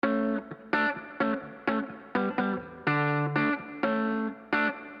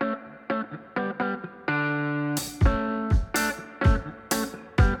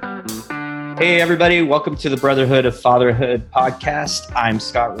Hey, everybody. Welcome to the Brotherhood of Fatherhood podcast. I'm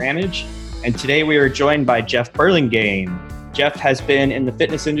Scott Ramage, and today we are joined by Jeff Burlingame. Jeff has been in the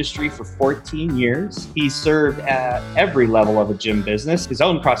fitness industry for 14 years. He's served at every level of a gym business, his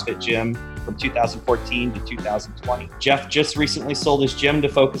own CrossFit gym from 2014 to 2020. Jeff just recently sold his gym to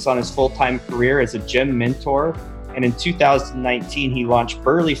focus on his full-time career as a gym mentor. And in 2019, he launched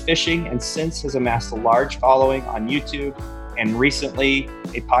Burley Fishing and since has amassed a large following on YouTube and recently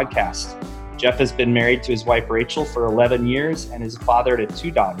a podcast. Jeff has been married to his wife, Rachel, for 11 years and is a father to two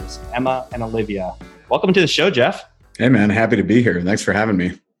daughters, Emma and Olivia. Welcome to the show, Jeff. Hey, man. Happy to be here. Thanks for having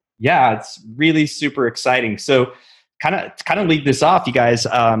me. Yeah, it's really super exciting. So kind of lead this off, you guys.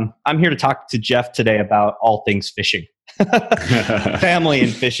 I'm here to talk to Jeff today about all things fishing, family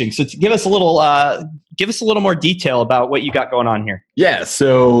and fishing. So give us a little more detail about what you got going on here. Yeah.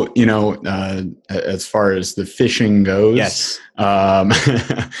 So, as far as the fishing goes, yes.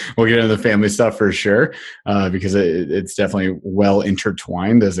 We'll get into the family stuff for sure, because it's definitely well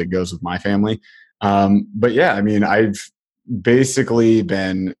intertwined as it goes with my family. But yeah, I mean, I've basically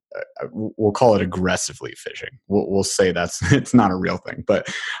been, we'll call it aggressively fishing. We'll say it's not a real thing, but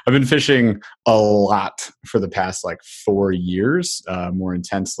I've been fishing a lot for the past 4 years, more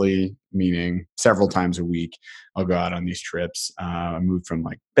intensely, meaning several times a week. I'll go out on these trips. I moved from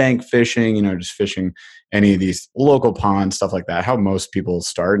bank fishing, just fishing any of these local ponds, stuff like that, how most people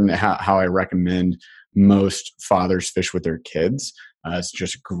start and how I recommend most fathers fish with their kids. It's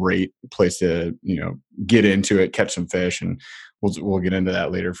just a great place to, get into it, catch some fish, and we'll get into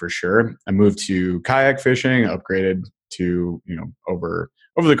that later for sure. I moved to kayak fishing, upgraded to, over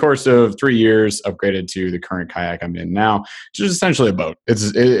the course of 3 years, upgraded to the current kayak I'm in now, which is essentially a boat.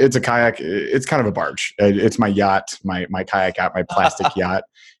 It's a kayak. It's kind of a barge. It's my yacht, my kayak yacht, my plastic yacht,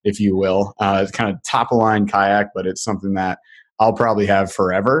 if you will. It's kind of top of line kayak, but it's something that I'll probably have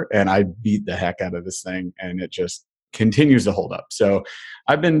forever. And I beat the heck out of this thing, and it just continues to hold up. So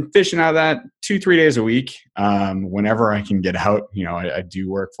I've been fishing out of that 2-3 days a week. Whenever I can get out, I do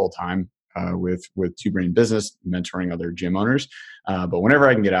work full time with Two Brain Business, mentoring other gym owners. But whenever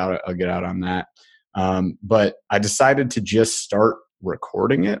I can get out, I'll get out on that. But I decided to just start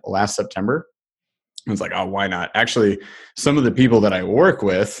recording it last September. I was like, oh, why not? Actually, some of the people that I work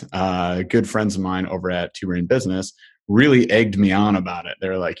with, good friends of mine over at Two Brain Business, really egged me on about it.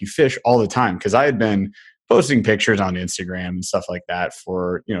 They're like, you fish all the time. Because I had been posting pictures on Instagram and stuff like that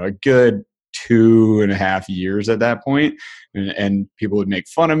for, a good 2.5 years at that point. And people would make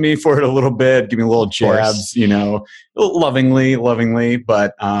fun of me for it a little bit, give me little jabs, lovingly.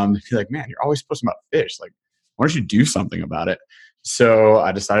 But be like, man, you're always posting about fish. Why don't you do something about it? So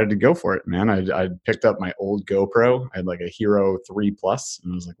I decided to go for it, man. I picked up my old GoPro. I had a Hero 3 Plus,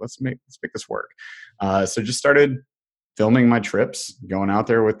 and I was like, let's make this work. So just started filming my trips, going out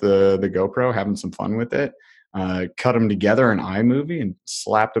there with the GoPro, having some fun with it, cut them together in iMovie and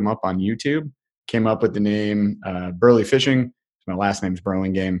slapped them up on YouTube. Came up with the name Burley Fishing. My last name's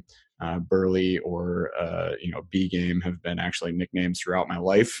Burlingame. Burley or B Game have been actually nicknames throughout my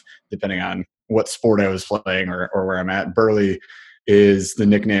life, depending on what sport I was playing or where I'm at. Burley is the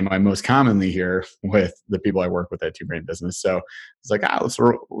nickname I most commonly hear with the people I work with at Two Brain Business. So it's like, let's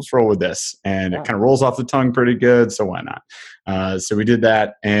roll with this. And it kind of rolls off the tongue pretty good. So why not? So we did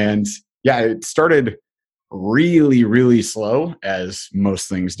that. And yeah, it started really, really slow, as most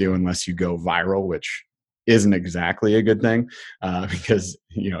things do, unless you go viral, which isn't exactly a good thing, because,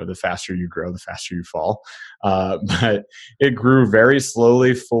 the faster you grow, the faster you fall. But it grew very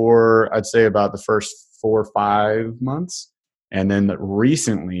slowly for, I'd say, about the first 4 or 5 months. And then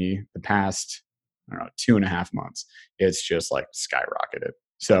recently, the past, 2.5 months, it's just skyrocketed.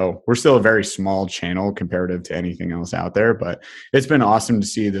 So we're still a very small channel comparative to anything else out there, but it's been awesome to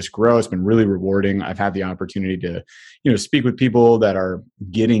see this grow. It's been really rewarding. I've had the opportunity to, speak with people that are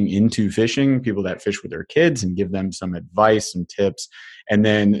getting into fishing, people that fish with their kids, and give them some advice and tips. And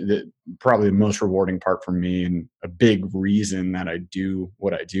then probably the most rewarding part for me, and a big reason that I do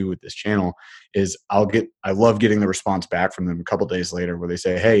what I do with this channel, is I love getting the response back from them a couple days later where they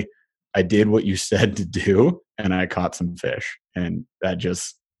say, hey, I did what you said to do and I caught some fish. And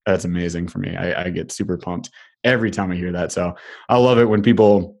that's amazing for me. I get super pumped every time I hear that. So I love it when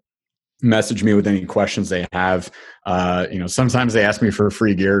people message me with any questions they have. Sometimes they ask me for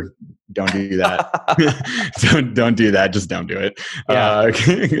free gear. Don't do that. don't do that. Just don't do it. Yeah.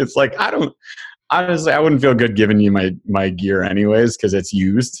 It's honestly, I wouldn't feel good giving you my gear anyways, because it's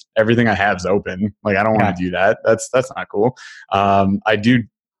used. Everything I have is open. I don't want to do that. That's not cool. I do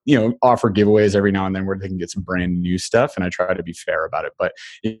offer giveaways every now and then where they can get some brand new stuff, and I try to be fair about it. But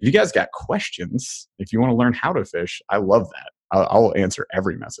if you guys got questions, if you want to learn how to fish, I love that. I'll answer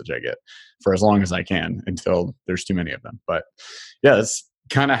every message I get for as long as I can until there's too many of them. But yeah, that's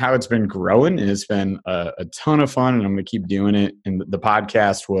kind of how it's been growing. And it's been a ton of fun, and I'm going to keep doing it. And the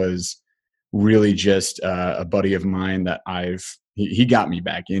podcast was really just a buddy of mine that he got me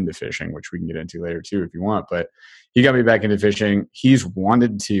back into fishing, which we can get into later too if you want, but he got me back into fishing. He's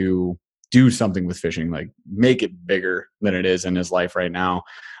wanted to do something with fishing, like make it bigger than it is in his life right now.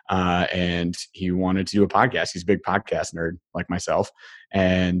 And he wanted to do a podcast. He's a big podcast nerd like myself.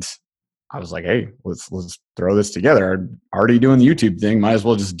 And I was like, hey, let's throw this together. I'm already doing the YouTube thing. Might as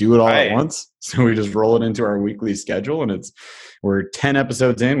well just do it all at once. So we just roll it into our weekly schedule, and we're 10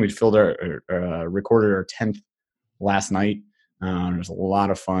 episodes in. We recorded our 10th last night. It was a lot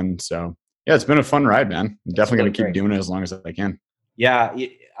of fun. So yeah, it's been a fun ride, man. I'm definitely going to keep doing it as long as I can. Yeah.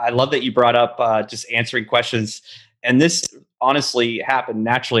 I love that you brought up just answering questions. And this honestly happened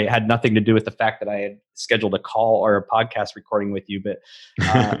naturally. It had nothing to do with the fact that I had scheduled a call or a podcast recording with you. But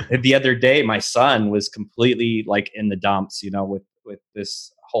the other day, my son was completely like in the dumps, with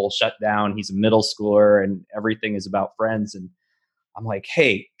this whole shutdown. He's a middle schooler and everything is about friends. And I'm like,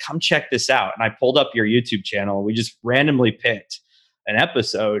 hey, come check this out. And I pulled up your YouTube channel. We just randomly picked an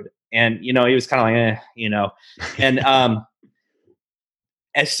episode, and, he was kind of like, and,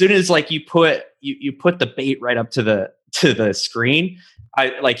 as soon as like you put the bait right up to the screen,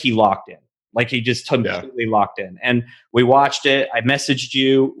 he locked in. Like he just completely locked in. And we watched it. I messaged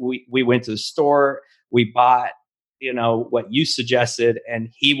you. We went to the store. We bought, what you suggested, and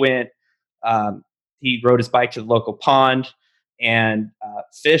he went. He rode his bike to the local pond and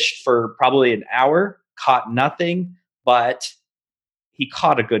fished for probably an hour. Caught nothing, but he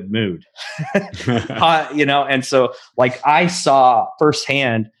caught a good mood, and so like I saw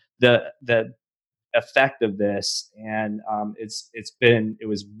firsthand the effect of this, and it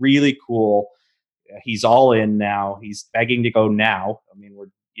was really cool. He's all in now. He's begging to go now. I mean,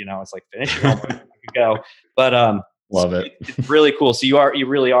 it's like finishing homework. I could go, but love it. It's really cool. So you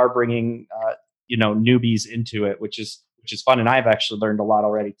really are bringing newbies into it, which is fun. And I've actually learned a lot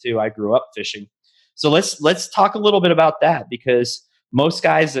already too. I grew up fishing, so let's talk a little bit about that, because most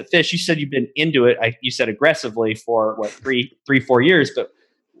guys that fish, you said you've been into it. You said aggressively for what, 4 years, but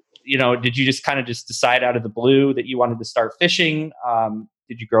did you just kind of decide out of the blue that you wanted to start fishing?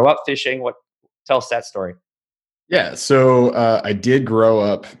 Did you grow up fishing? Tell us that story. Yeah. So I did grow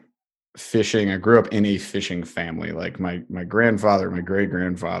up fishing. I grew up in a fishing family. Like my grandfather, my great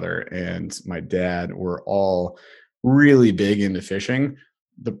grandfather, and my dad were all really big into fishing.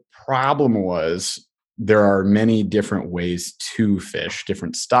 The problem was, there are many different ways to fish,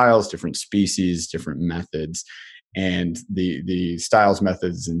 different styles, different species, different methods. And the styles,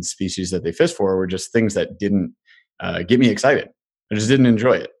 methods, and species that they fish for were just things that didn't get me excited. I just didn't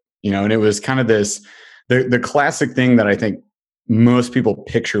enjoy it, and it was kind of the classic thing that I think most people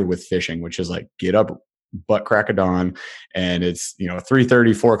picture with fishing, which is like get up butt crack of dawn, and it's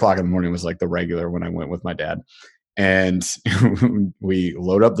 3:30, 4 o'clock in the morning was like the regular when I went with my dad. And we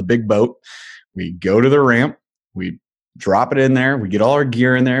load up the big boat. We go to the ramp, we drop it in there, we get all our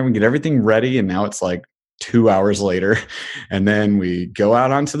gear in there, we get everything ready, and now it's like 2 hours later. And then we go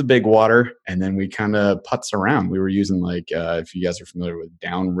out onto the big water, and then we kind of putz around. We were using if you guys are familiar with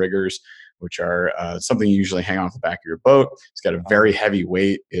down riggers, which are something you usually hang off the back of your boat. It's got a very heavy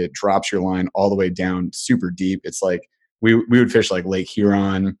weight. It drops your line all the way down super deep. It's like we would fish like Lake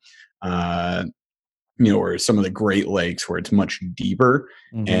Huron, or some of the Great Lakes where it's much deeper.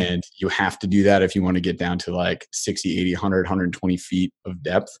 Mm-hmm. And you have to do that if you want to get down to like 60, 80, 100, 120 feet of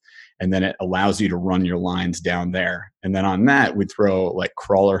depth. And then it allows you to run your lines down there. And then on that, we'd throw like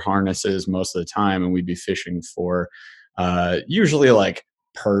crawler harnesses most of the time, and we'd be fishing for usually like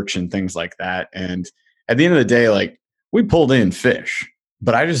perch and things like that. And at the end of the day, like we pulled in fish,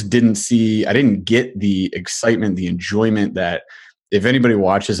 but I didn't get the excitement, the enjoyment that if anybody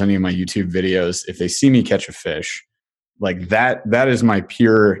watches any of my YouTube videos, if they see me catch a fish, like that is my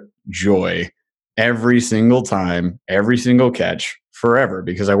pure joy every single time, every single catch, forever,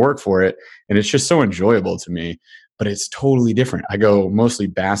 because I work for it and it's just so enjoyable to me. But it's totally different. I go mostly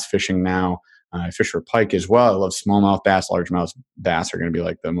bass fishing now. I fish for pike as well. I love smallmouth bass. Largemouth bass are going to be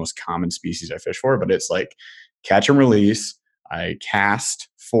like the most common species I fish for, but it's like catch and release. I cast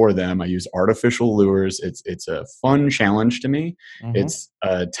for them. I use artificial lures. It's a fun challenge to me. Mm-hmm. It's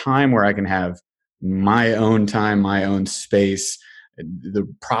a time where I can have my own time, my own space. The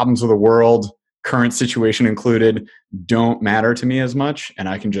problems of the world, current situation included, don't matter to me as much. And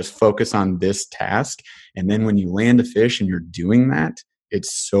I can just focus on this task. And then when you land a fish and you're doing that,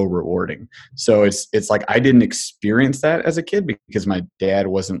 it's so rewarding. So it's like I didn't experience that as a kid because my dad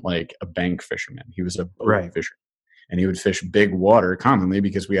wasn't like a bank fisherman. He was a boat fisherman. and he would fish big water commonly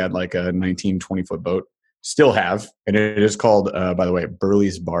because we had like a 19, 20-foot boat, still have. And it is called, by the way,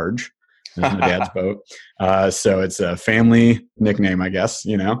 Burley's Barge. That's my dad's boat. So it's a family nickname, I guess,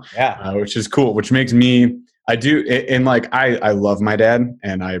 Yeah. which is cool, which makes me, I love my dad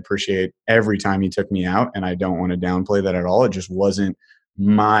and I appreciate every time he took me out, and I don't want to downplay that at all. It just wasn't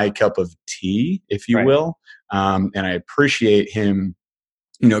my cup of tea, if you will. And I appreciate him,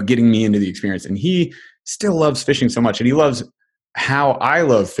 getting me into the experience. And he still loves fishing so much, and he loves how I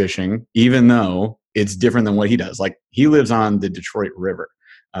love fishing, even though it's different than what he does. Like, he lives on the Detroit River,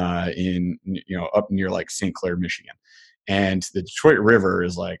 up near like St. Clair, Michigan. And the Detroit River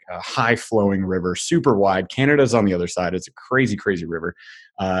is like a high flowing river, super wide. Canada's on the other side. It's a crazy, crazy river.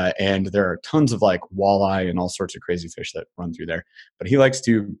 And there are tons of like walleye and all sorts of crazy fish that run through there. But he likes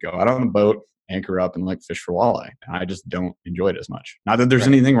to go out on the boat, anchor up, and like fish for walleye. And I just don't enjoy it as much. Not that there's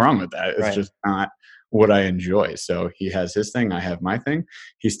anything wrong with that. It's just not what I enjoy. So he has his thing, I have my thing.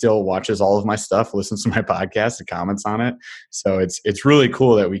 He still watches all of my stuff, listens to my podcast, and comments on it. So it's really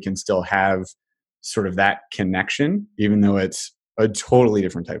cool that we can still have sort of that connection, even though it's a totally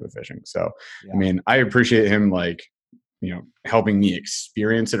different type of fishing. So, I mean, I appreciate him helping me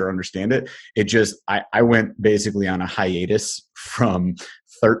experience it or understand it. It just, I went basically on a hiatus from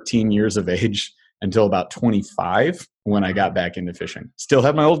 13 years of age until about 25 when I got back into fishing. Still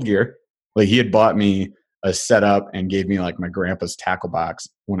had my old gear. Like, he had bought me a setup and gave me like my grandpa's tackle box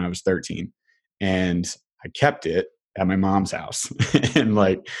when I was 13. And I kept it at my mom's house and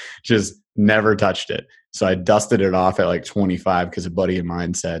like just never touched it. So I dusted it off at like 25 because a buddy of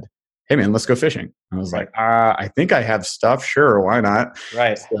mine said, "Hey man, let's go fishing." I was like, I think I have stuff. Sure. Why not?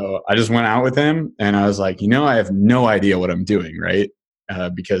 Right. So I just went out with him and I was like, I have no idea what I'm doing. Right.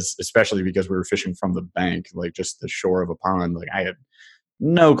 Especially because we were fishing from the bank, like just the shore of a pond. Like, I had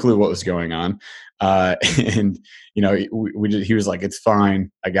no clue what was going on. And, he was like, "It's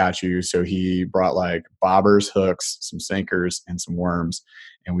fine. I got you." So he brought like bobbers, hooks, some sinkers, and some worms.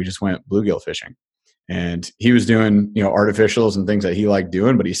 And we just went bluegill fishing. And he was doing, artificials and things that he liked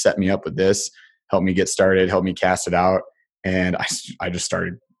doing, but he set me up with this, helped me get started, helped me cast it out. And I just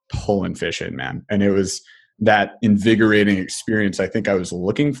started pulling fish in, man. And it was that invigorating experience I think I was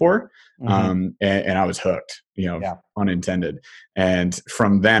looking for. And I was hooked, unintended. And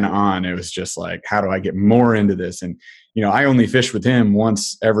from then on, it was just like, how do I get more into this? And, I only fished with him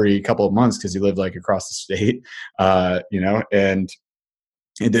once every couple of months because he lived like across the state, and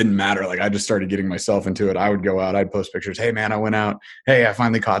it didn't matter. Like, I just started getting myself into it. I would go out, I'd post pictures. "Hey man, I went out. Hey, I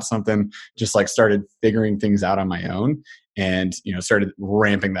finally caught something." Just like started figuring things out on my own and, started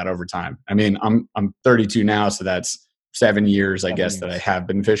ramping that over time. I mean, I'm 32 now, so that's 7 years, I guess, that I have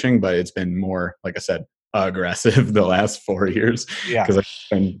been fishing, but it's been more, like I said, aggressive the last 4 years because I've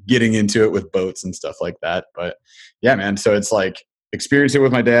been getting into it with boats and stuff like that. But yeah, man. So it's like, experienced it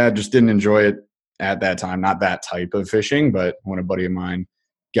with my dad, just didn't enjoy it at that time. Not that type of fishing, but when a buddy of mine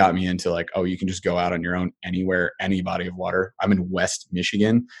got me into like, oh, you can just go out on your own anywhere, any body of water. I'm in West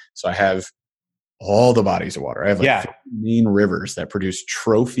Michigan, so I have all the bodies of water. I have like 4 main rivers that produce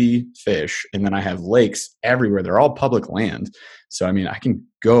trophy fish, and then I have lakes everywhere. They're all public land. So, I mean, I can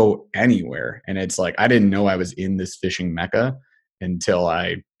go anywhere. And it's like, I didn't know I was in this fishing mecca until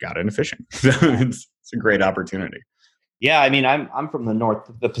I got into fishing. It's a great opportunity. Yeah, I mean, I'm from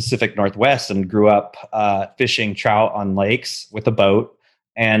the Pacific Northwest, and grew up fishing trout on lakes with a boat,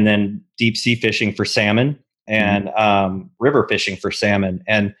 and then deep sea fishing for salmon, and river fishing for salmon.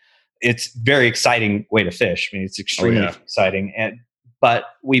 And it's very exciting way to fish. I mean, it's extremely exciting. But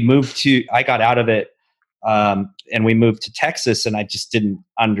I got out of it, and we moved to Texas, and I just didn't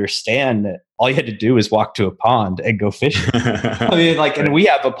understand that all you had to do is walk to a pond and go fishing. I mean, and we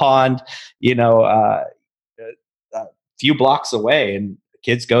have a pond, a few blocks away, and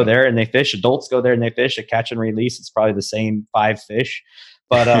kids go there and they fish. Adults go there and they fish. A catch and release, it's probably the same 5 fish.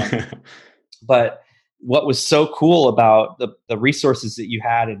 But but what was so cool about the resources that you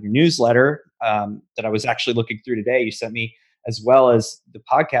had in your newsletter, that I was actually looking through today, you sent me, as well as the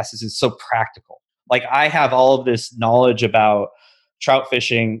podcast, is it's so practical. Like, I have all of this knowledge about trout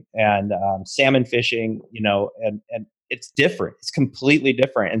fishing and salmon fishing, and it's different. It's completely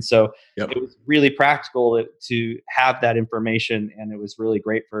different. And so it was really practical to have that information. And it was really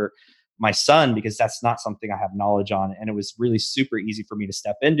great for my son, because that's not something I have knowledge on. And it was really super easy for me to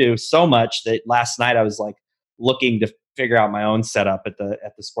step into, so much that last night I was like looking to figure out my own setup at the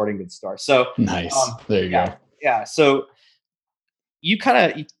Sporting Goods store. So nice. There you go. Yeah. So you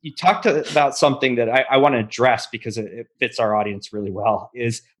talked about something that I want to address, because it fits our audience really well.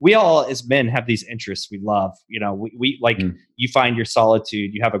 Is we all as men have these interests we love. We like, you find your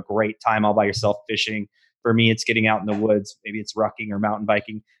solitude. You have a great time all by yourself fishing. For me, it's getting out in the woods. Maybe it's rucking or mountain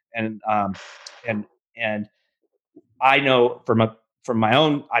biking. And and and I know from my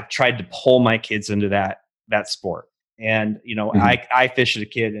own, I've tried to pull my kids into that sport. And Mhm. I fish as a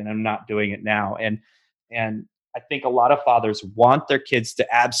kid, and I'm not doing it now. And I think a lot of fathers want their kids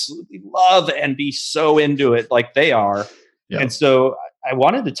to absolutely love and be so into it like they are. Yeah. And so I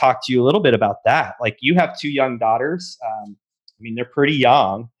wanted to talk to you a little bit about that. Like, you have two young daughters. I mean, they're pretty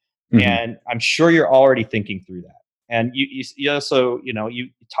young, Mhm. and I'm sure you're already thinking through that. And you also, you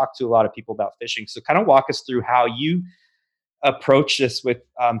talk to a lot of people about fishing. So kind of walk us through how you approach this with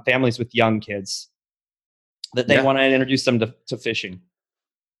families with young kids that they Yeah. want to introduce them to fishing.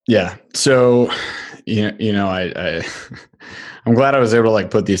 Yeah. So, I I'm glad I was able to like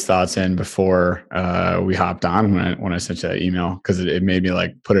put these thoughts in before we hopped on when I sent you that email, because it made me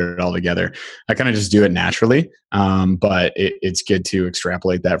like put it all together. I kind of just do it naturally, but it's good to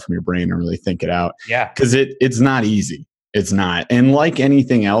extrapolate that from your brain and really think it out, Yeah. because it's not easy. It's not, and like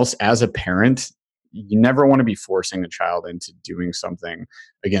anything else, as a parent, you never want to be forcing a child into doing something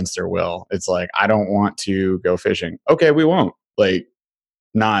against their will. It's like, I don't want to go fishing. Okay, we won't. Like,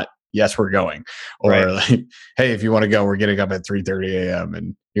 not yes we're going, Right. or like, hey, if you want to go, we're getting up at 3:30 a.m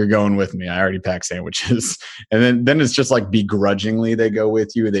and you're going with me. I already packed sandwiches. And then it's just like begrudgingly they go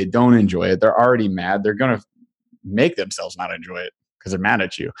with you. They don't enjoy it. They're already mad. They're going to make themselves not enjoy it because they're mad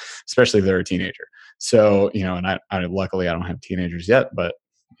at you, especially if they're a teenager. So, and I luckily I don't have teenagers yet, but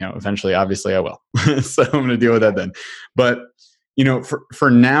eventually obviously I will. So I'm going to deal with that then. But for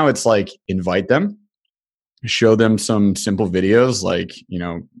now, it's like, invite them, show them some simple videos, like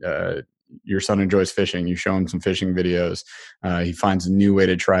your son enjoys fishing, you show him some fishing videos, he finds a new way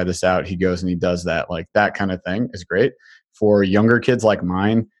to try this out, he goes and he does that. Like, that kind of thing is great. For younger kids like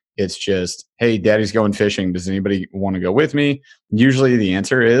mine, it's just, hey, daddy's going fishing, does anybody want to go with me? Usually the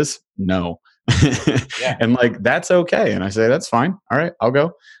answer is no. Yeah. And like, that's okay, and I say, that's fine, all right, I'll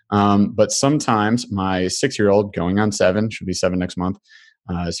go. But sometimes my 6-year-old, going on 7, should be 7 next month,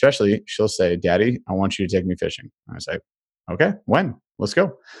 especially, she'll say, daddy, I want you to take me fishing. And I say, okay, when? Let's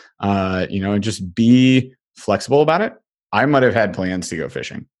go. And just be flexible about it. I might have had plans to go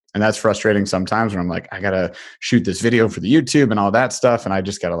fishing, and that's frustrating sometimes when I'm like, I got to shoot this video for the YouTube and all that stuff. And I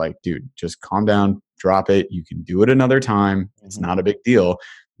just got to like, dude, just calm down, drop it. You can do it another time. It's Mhm. not a big deal.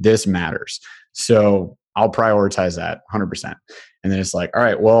 This matters. So I'll prioritize that 100%. And then it's like, all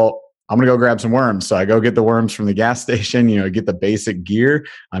right, well, I'm going to go grab some worms. So I go get the worms from the gas station, get the basic gear.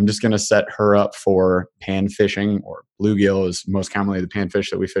 I'm just going to set her up for pan fishing, or bluegill is most commonly the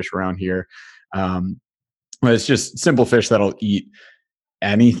panfish that we fish around here. But it's just simple fish that'll eat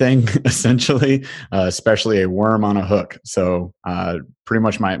anything essentially, especially a worm on a hook. So pretty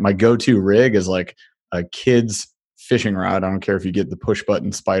much my go-to rig is like a kid's fishing rod. I don't care if you get the push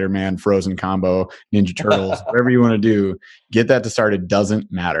button Spider-Man, Frozen combo, Ninja Turtles, whatever you want to do, get that to start. It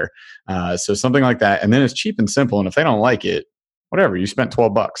doesn't matter. So something like that. And then it's cheap and simple. And if they don't like it, whatever, you spent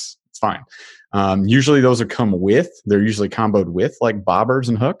 $12. It's fine. Usually those they're usually comboed with like bobbers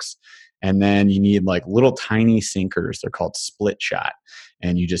and hooks. And then you need like little tiny sinkers. They're called split shot.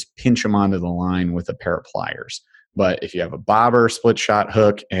 And you just pinch them onto the line with a pair of pliers. But if you have a bobber, split shot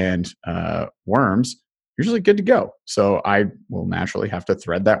hook, and worms, usually good to go. So I will naturally have to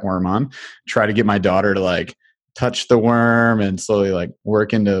thread that worm on, try to get my daughter to like touch the worm and slowly like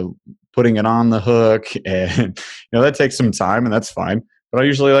work into putting it on the hook. And, that takes some time, and that's fine. But I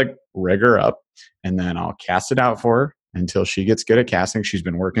usually like rig her up, and then I'll cast it out for her until she gets good at casting. She's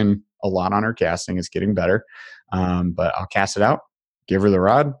been working a lot on her casting. It's getting better. But I'll cast it out, give her the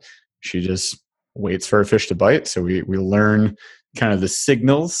rod. She just waits for a fish to bite. So we learn kind of the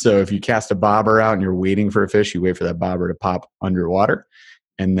signals. So if you cast a bobber out and you're waiting for a fish, you wait for that bobber to pop underwater,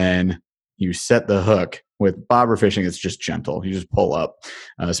 and then you set the hook. With bobber fishing, it's just gentle. You just pull up,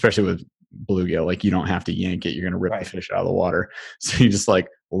 especially with bluegill. Like, you don't have to yank it. You're going to rip Right. the fish out of the water. So you just like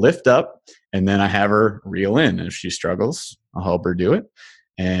lift up, and then I have her reel in. And if she struggles, I'll help her do it.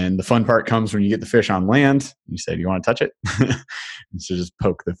 And the fun part comes when you get the fish on land. You say, do you want to touch it? And so just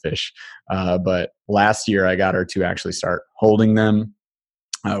poke the fish. But last year I got her to actually start holding them.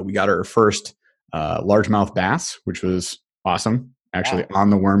 We got her first largemouth bass, which was awesome. Actually, on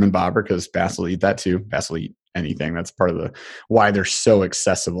the worm and bobber, because bass will eat that too. Bass will eat anything. That's part of why they're so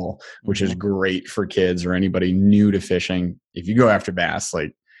accessible, which is great for kids or anybody new to fishing. If you go after bass,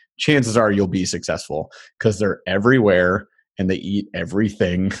 like, chances are you'll be successful, because they're everywhere and they eat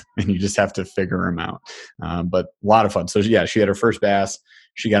everything, and you just have to figure them out. But a lot of fun. So yeah, she had her first bass.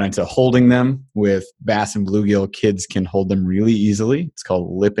 She got into holding them. With bass and bluegill, kids can hold them really easily. It's called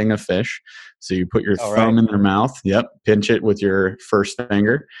lipping a fish. So you put your thumb in their mouth, pinch it with your first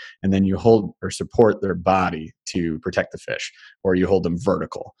finger, and then you hold or support their body to protect the fish, or you hold them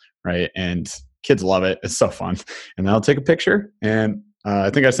vertical, right? And kids love it. It's so fun. And then I'll take a picture, and I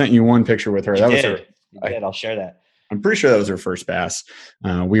think I sent you one picture with her. You did. I'll share that. I'm pretty sure that was her first bass.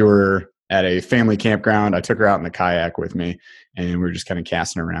 We were at a family campground. I took her out in the kayak with me, and we were just kind of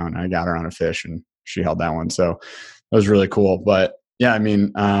casting around. I got her on a fish, and she held that one. So that was really cool. But yeah, I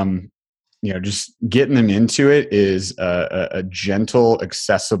mean, just getting them into it is a gentle,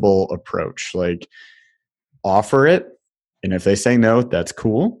 accessible approach. Like, offer it, and if they say no, that's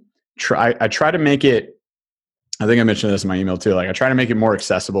cool. I try to make it, I think I mentioned this in my email too, like I try to make it more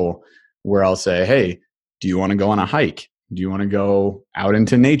accessible, where I'll say, hey, do you want to go on a hike? Do you want to go out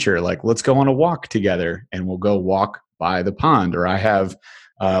into nature? Like, let's go on a walk together, and we'll go walk by the pond. Or I have,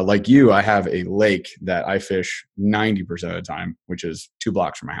 like you, I have a lake that I fish 90% of the time, which is 2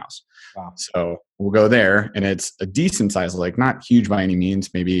 blocks from my house. Wow. So we'll go there, and it's a decent size lake, not huge by any means,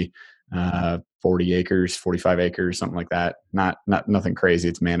 maybe 40 acres, 45 acres, something like that. Not nothing crazy.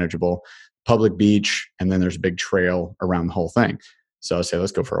 It's manageable. Public beach, and then there's a big trail around the whole thing. So I say,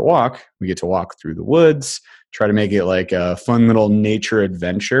 let's go for a walk. We get to walk through the woods, try to make it like a fun little nature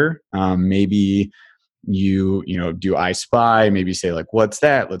adventure. Maybe you do I Spy, maybe say like, what's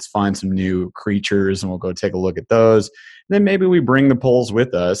that? Let's find some new creatures, and we'll go take a look at those. And then maybe we bring the poles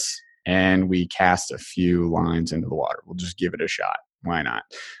with us, and we cast a few lines into the water. We'll just give it a shot. Why not?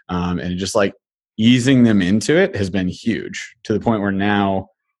 And just like easing them into it has been huge, to the point where now,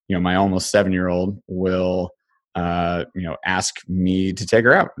 my almost 7-year-old will ask me to take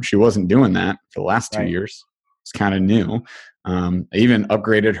her out. She wasn't doing that for the last 2 years. It's kind of new. I even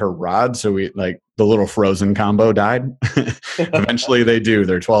upgraded her rod. So we, like, the little Frozen combo died. Eventually they do.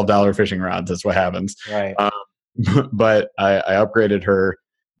 They're $12 fishing rods. That's what happens. Right. But I upgraded her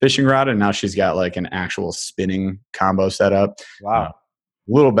fishing rod, and now she's got like an actual spinning combo set up. Wow. A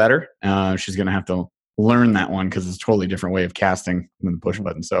little better. She's going to have to learn that one, because it's a totally different way of casting than the push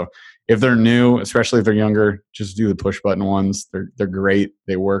button. So if they're new, especially if they're younger, just do the push button ones. They're great.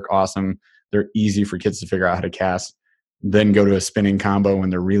 They work awesome. They're easy for kids to figure out how to cast. Then go to a spinning combo when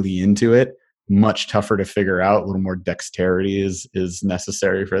they're really into it. Much tougher to figure out. A little more dexterity is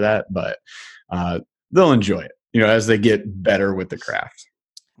necessary for that, but they'll enjoy it, as they get better with the craft.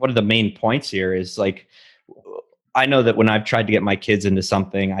 One of the main points here is, like, I know that when I've tried to get my kids into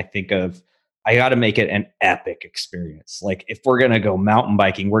something, I think of, I got to make it an epic experience. Like, if we're going to go mountain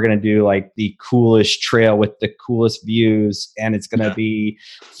biking, we're going to do like the coolest trail with the coolest views, and it's going to be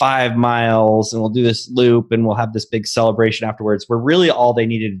 5 miles, and we'll do this loop, and we'll have this big celebration afterwards, where really all they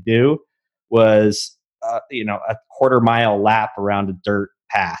needed to do was, a 1/4-mile lap around a dirt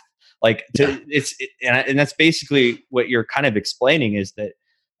path. Like, and that's basically what you're kind of explaining, is that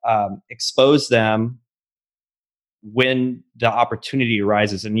expose them when the opportunity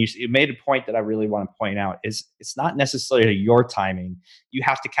arises. And you made a point that I really want to point out, is it's not necessarily your timing. You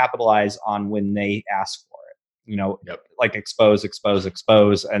have to capitalize on when they ask for it, like expose.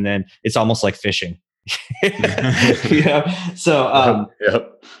 And then it's almost like fishing. So,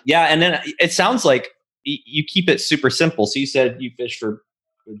 yeah. And then it sounds like you keep it super simple. So you said you fish for,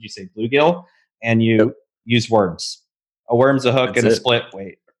 what did you say, bluegill, and you use worms. A worm's a hook. That's and a split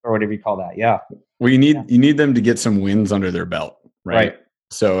weight, or whatever you call that. Yeah. Well, you need them to get some wins under their belt, right?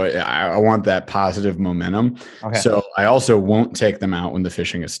 So I want that positive momentum. Okay. So I also won't take them out when the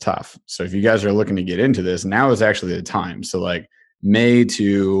fishing is tough. So if you guys are looking to get into this, now is actually the time. So like May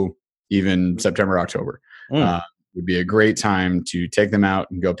to even September, October would be a great time to take them out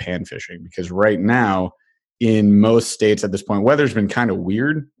and go pan fishing, because right now in most states at this point, weather's been kind of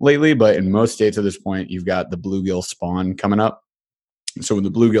weird lately, but in most states at this point, you've got the bluegill spawn coming up. So when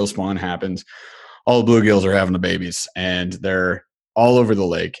the bluegill spawn happens, all the bluegills are having the babies, and they're all over the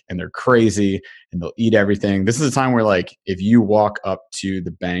lake, and they're crazy, and they'll eat everything. This is a time where, like, if you walk up to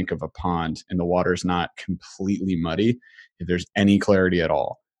the bank of a pond and the water's not completely muddy, if there's any clarity at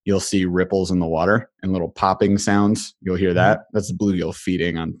all, you'll see ripples in the water and little popping sounds. You'll hear that. That's the bluegill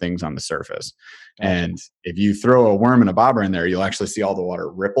feeding on things on the surface. And if you throw a worm and a bobber in there, you'll actually see all the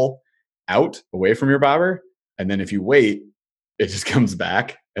water ripple out away from your bobber. And then if you wait, it just comes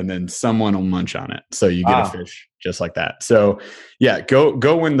back, and then someone will munch on it. So you get a fish just like that. So yeah,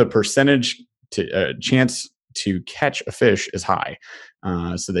 go when the percentage to chance to catch a fish is high,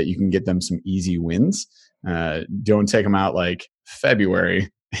 so that you can get them some easy wins. Don't take them out like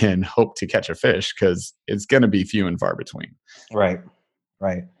February and hope to catch a fish, because it's going to be few and far between. Right.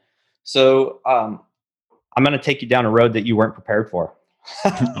 So I'm going to take you down a road that you weren't prepared for.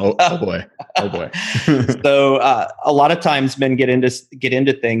 Oh boy. Oh boy. So a lot of times men get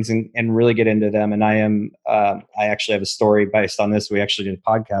into things and really get into them. And I actually have a story based on this. We actually did a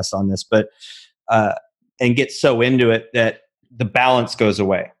podcast on this, but and get so into it that the balance goes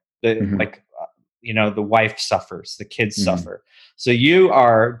away. Mhm. Like the wife suffers, the kids Mhm. suffer. So you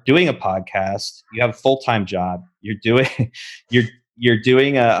are doing a podcast. You have a full-time job. You're doing you're you're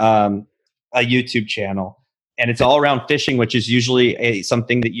doing a YouTube channel, and it's all around fishing, which is usually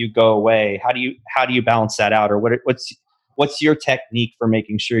something that you go away. How do you balance that out, or what's your technique for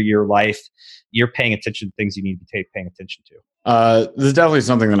making sure you're paying attention to things you need to take paying attention to? This is definitely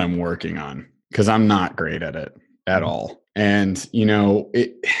something that I'm working on because I'm not great at it at Mhm. all. And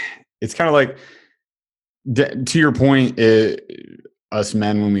it's kind of like to your point, us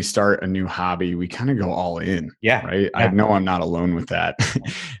men, when we start a new hobby, we kind of go all in, Yeah, right? I yeah, know I'm not alone with that.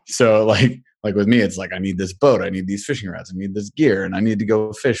 So like with me, it's like, I need this boat, I need these fishing rods, I need this gear, and I need to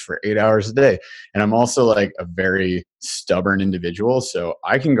go fish for 8 hours a day. And I'm also like a very stubborn individual. So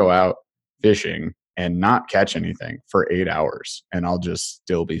I can go out fishing and not catch anything for 8 hours and I'll just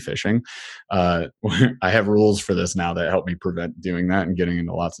still be fishing. Uh, I have rules for this now that help me prevent doing that and getting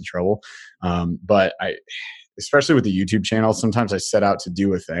into lots of trouble. But especially with the YouTube channel, sometimes I set out to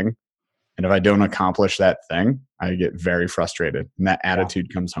do a thing. And if I don't accomplish that thing, I get very frustrated, and that yeah,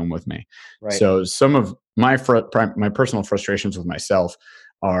 attitude comes home with me. right. So some of my personal frustrations with myself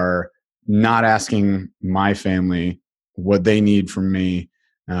are not asking my family what they need from me,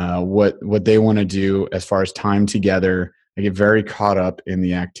 what they want to do as far as time together. I get very caught up in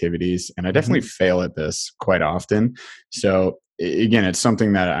the activities, and I definitely Hmm. fail at this quite often. So again, it's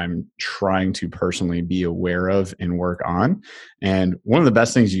something that I'm trying to personally be aware of and work on. And one of the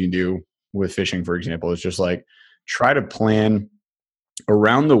best things you can do with fishing, for example, is just like try to plan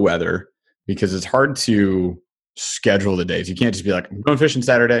around the weather, because it's hard to schedule the days. You can't just be like, I'm going fishing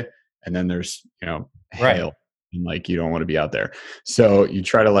Saturday, and then there's, Right. hail and like you don't want to be out there. So you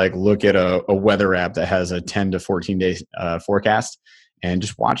try to like look at a weather app that has a 10 to 14 days forecast and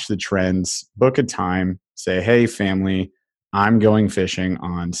just watch the trends, book a time, say, hey, family, I'm going fishing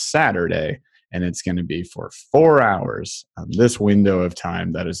on Saturday, and it's going to be for 4 hours on this window of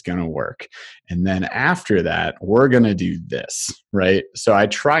time that is going to work. And then after that, we're going to do this, right? So I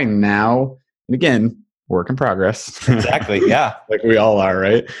try now, and again, work in progress, Exactly. Yeah. like we all are,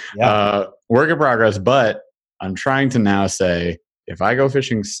 right? Yeah. Work in progress, but I'm trying to now say, if I go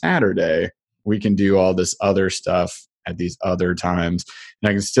fishing Saturday, we can do all this other stuff at these other times, and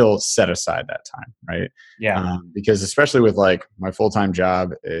I can still set aside that time, right? Yeah. Because especially with like my full-time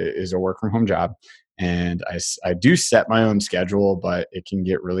job is a work from home job, and I do set my own schedule, but it can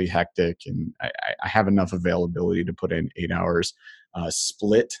get really hectic, and I have enough availability to put in 8 hours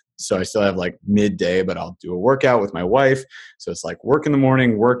split. So I still have like midday, but I'll do a workout with my wife. So it's like work in the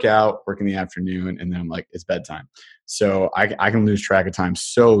morning, workout, work in the afternoon, and then I'm like, it's bedtime. So I can lose track of time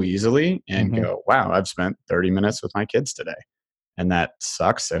so easily and Hmm. go, wow, I've spent 30 minutes with my kids today. And that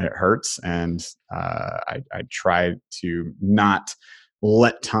sucks and it hurts. And I try to not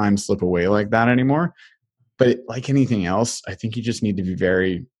let time slip away like that anymore. But like anything else, I think you just need to be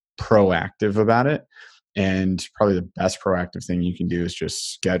very proactive about it. And probably the best proactive thing you can do is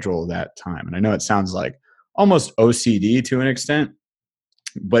just schedule that time. And I know it sounds like almost OCD to an extent,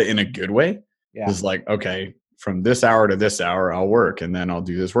 but in a good way. Yeah. Is like, okay, from this hour to this hour, I'll work, and then I'll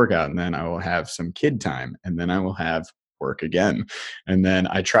do this workout, and then I will have some kid time, and then I will have work again. And then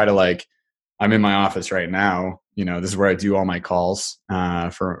I try to like, I'm in my office right now. This is where I do all my calls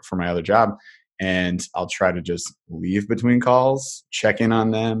for my other job, and I'll try to just leave between calls, check in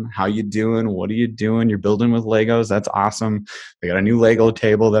on them. How you doing? What are you doing? You're building with Legos. That's awesome. They got a new Lego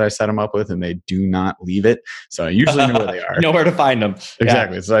table that I set them up with, and they do not leave it. So I usually know where they are. You know where to find them. Yeah.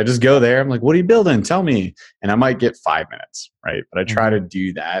 Exactly. So I just go there. I'm like, what are you building? Tell me. And I might get 5 minutes, right? But I try Hmm. to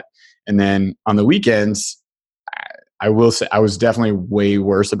do that. And then on the weekends, I will say I was definitely way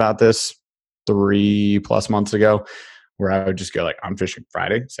worse about this 3+ months ago, where I would just go like, I'm fishing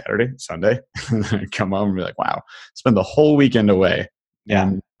Friday, Saturday, Sunday. And then I'd come home and be like, wow, spend the whole weekend away. Yeah.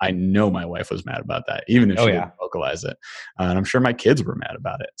 And I know my wife was mad about that, even if Oh she yeah. didn't vocalize it. And I'm sure my kids were mad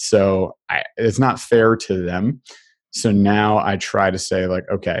about it. So it's not fair to them. So now I try to say like,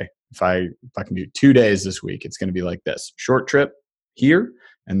 okay, if I can do 2 days this week, it's going to be like this: short trip here,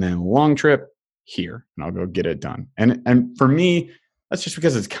 and then long trip here, and I'll go get it done. And for me, that's just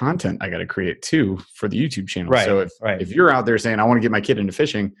because it's content I got to create too for the YouTube channel. Right. So if Right. if you're out there saying I want to get my kid into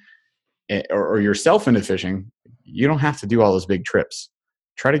fishing, or yourself into fishing, you don't have to do all those big trips.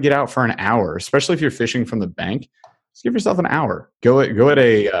 Try to get out for an hour, especially if you're fishing from the bank. Just give yourself an hour. Go at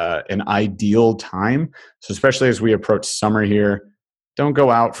a an ideal time. So especially as we approach summer here, don't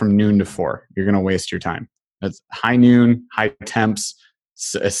go out from noon to 4. You're going to waste your time. That's high noon, high temps,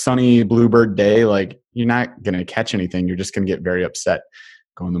 a sunny bluebird day. Like, you're not going to catch anything. You're just going to get very upset.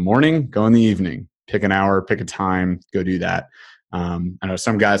 Go in the morning, go in the evening, pick an hour, pick a time, go do that. I know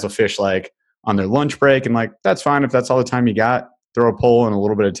some guys will fish like on their lunch break, and like, that's fine. If that's all the time you got, throw a pole and a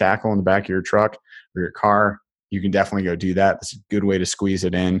little bit of tackle in the back of your truck or your car. You can definitely go do that. That's a good way to squeeze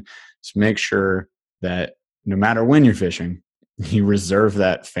it in. Just make sure that no matter when you're fishing, you reserve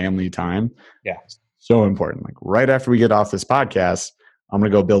that family time. Yeah. So important. Like right after we get off this podcast, I'm going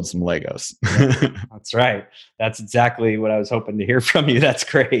to go build some Legos. That's right. That's exactly what I was hoping to hear from you. That's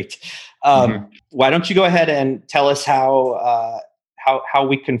great. Why don't you go ahead and tell us how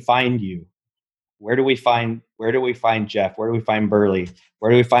we can find you? Where do we find Jeff? Where do we find Burley?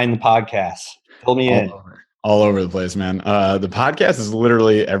 Where do we find the podcast? Fill me in. All over the place, man. The podcast is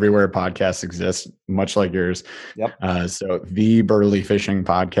literally everywhere podcasts exist, much like yours. Yep. So the Burley Fishing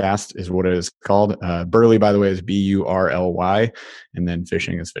Podcast is what it is called. Burley, by the way, is Burly, and then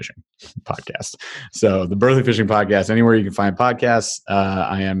fishing is fishing podcast. So the Burley Fishing Podcast, anywhere you can find podcasts.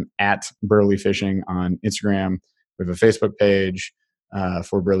 I am at Burley Fishing on Instagram. We have a Facebook page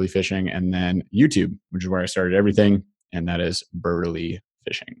for Burley Fishing, and then YouTube, which is where I started everything, and that is Burley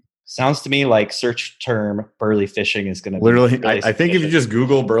Fishing. Sounds to me like search term Burley Fishing is going to literally. I think if you just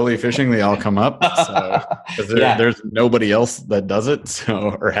Google Burley Fishing, they all come up. So there's nobody else that does it,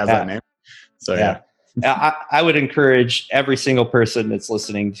 or has that name. So yeah. I would encourage every single person that's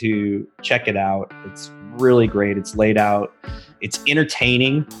listening to check it out. It's really great. It's laid out. It's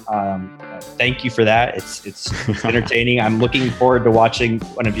entertaining. Thank you for that. It's entertaining. I'm looking forward to watching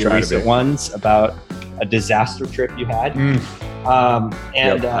one of your recent ones about a disaster trip you had. Yeah.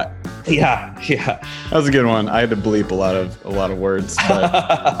 That was a good one. I had to bleep a lot of words,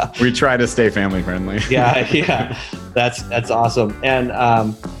 but we try to stay family friendly. yeah. That's awesome. And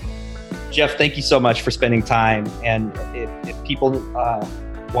Jeff, thank you so much for spending time. And if people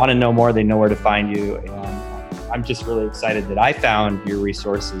want to know more, they know where to find you. And I'm just really excited that I found your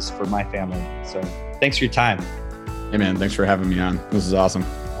resources for my family. So thanks for your time. Hey man, thanks for having me on. This is awesome.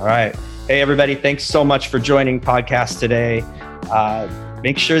 All right. Hey everybody, thanks so much for joining podcast today.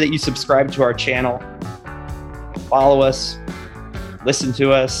 Make sure that you subscribe to our channel, follow us, listen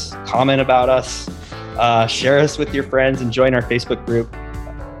to us, comment about us, share us with your friends, and join our Facebook group,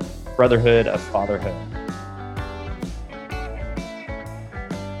 Brotherhood of Fatherhood.